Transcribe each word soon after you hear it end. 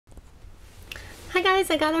Hi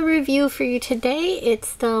guys, I got a review for you today.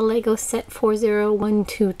 It's the Lego set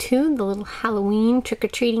 40122, the little Halloween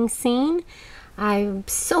trick-or-treating scene. I'm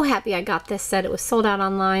so happy I got this set. It was sold out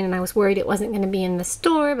online and I was worried it wasn't going to be in the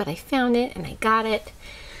store, but I found it and I got it.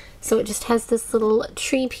 So it just has this little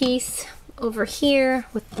tree piece over here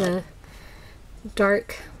with the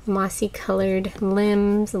dark mossy colored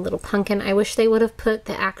limbs, a little pumpkin. I wish they would have put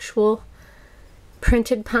the actual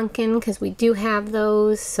printed pumpkin because we do have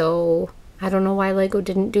those, so I don't know why Lego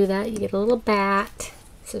didn't do that. You get a little bat,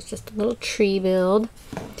 so it's just a little tree build.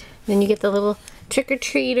 Then you get the little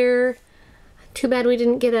trick-or-treater. Too bad we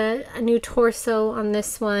didn't get a new torso on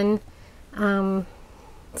this one.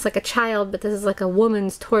 It's like a child, but this is like a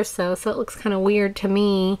woman's torso, so it looks kind of weird to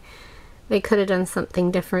me. They could have done something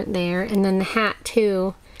different there. And then the hat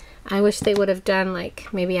too. I wish they would have done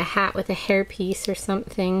like maybe a hat with a hairpiece or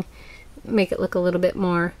something. Make it look a little bit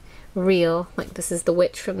more real, like this is the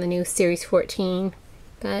witch from the new series 14,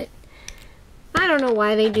 but I don't know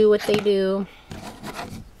why they do what they do.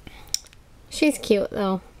 She's cute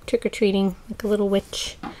though, trick-or-treating like a little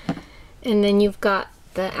witch. And then you've got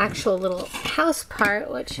the actual little house part,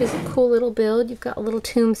 which is a cool little build. You've got a little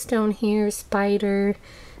tombstone here, spider,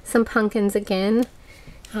 some pumpkins again,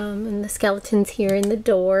 and the skeletons here in the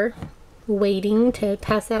door waiting to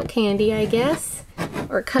pass out candy, I guess,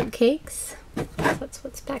 or cupcakes. That's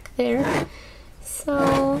what's back there.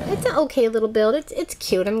 So it's an okay little build. It's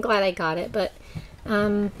cute. I'm glad I got it, but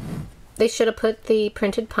they should have put the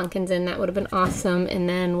printed pumpkins in. That would have been awesome. And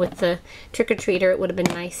then with the trick-or-treater, it would have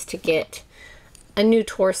been nice to get a new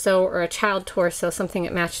torso or a child torso, something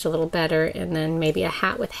that matched a little better, and then maybe a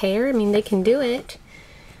hat with hair. I mean, they can do it.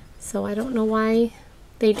 So I don't know why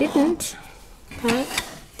they didn't, but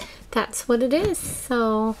that's what it is.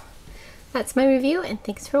 So that's my review, and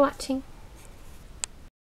thanks for watching.